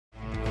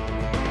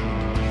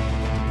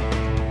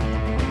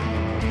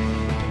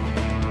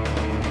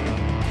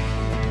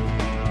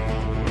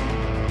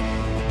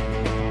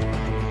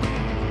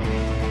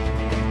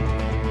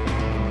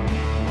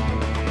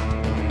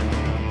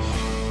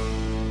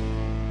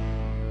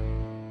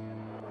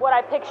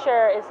what I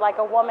picture is like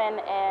a woman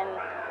in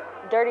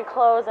dirty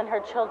clothes and her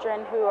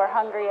children who are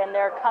hungry and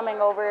they're coming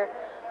over.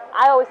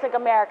 I always think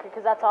America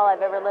because that's all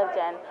I've ever lived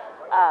in,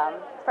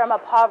 from a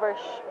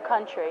impoverished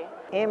country.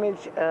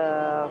 Image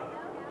of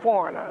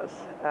foreigners,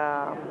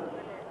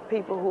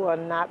 people who are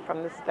not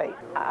from the state.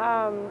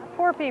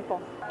 Poor people.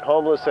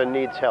 Homeless and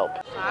needs help.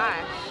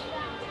 Gosh,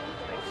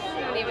 I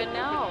don't even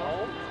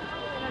know.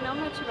 I don't know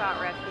much about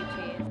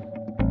refugees.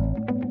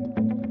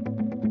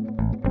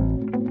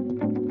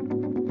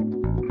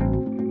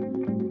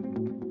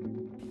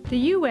 The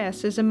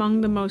U.S. is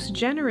among the most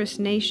generous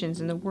nations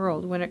in the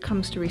world when it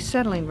comes to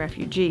resettling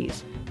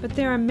refugees, but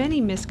there are many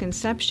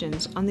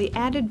misconceptions on the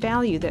added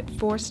value that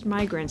forced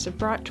migrants have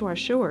brought to our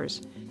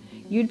shores.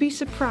 You'd be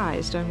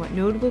surprised on what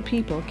notable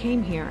people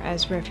came here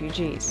as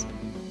refugees.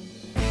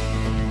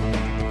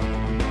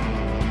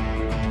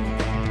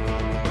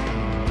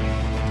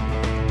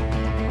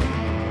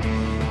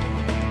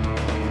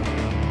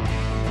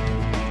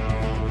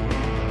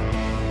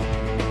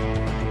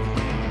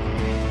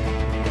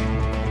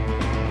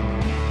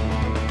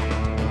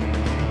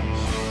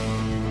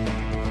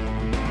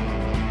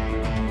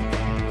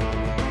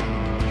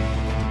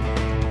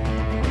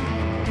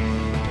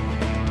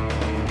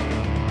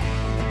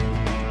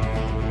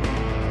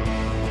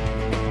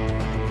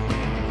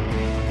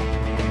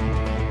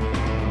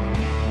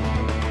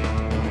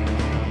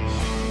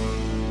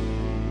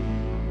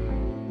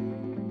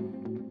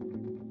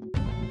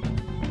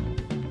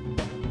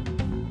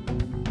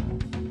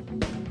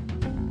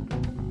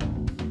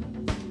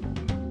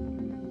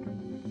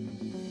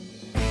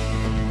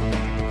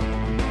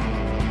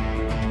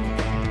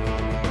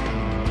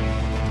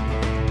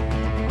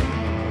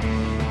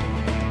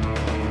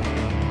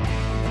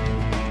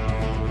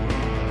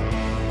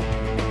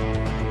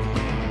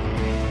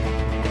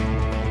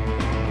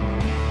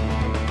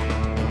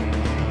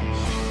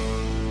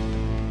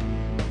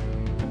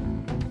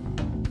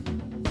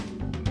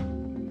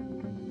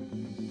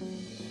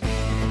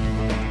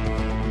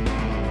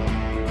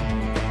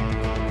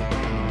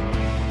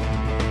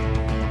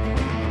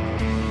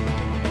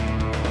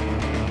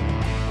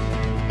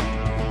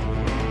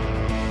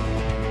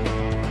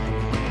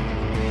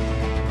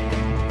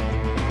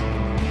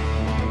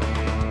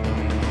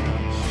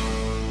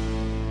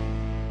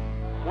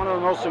 One of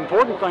the most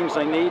important things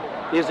they need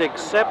is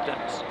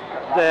acceptance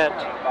that,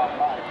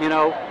 you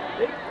know,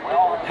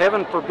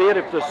 heaven forbid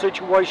if the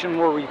situation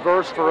were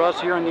reversed for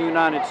us here in the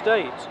United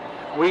States,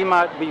 we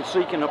might be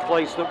seeking a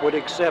place that would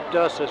accept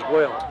us as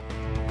well.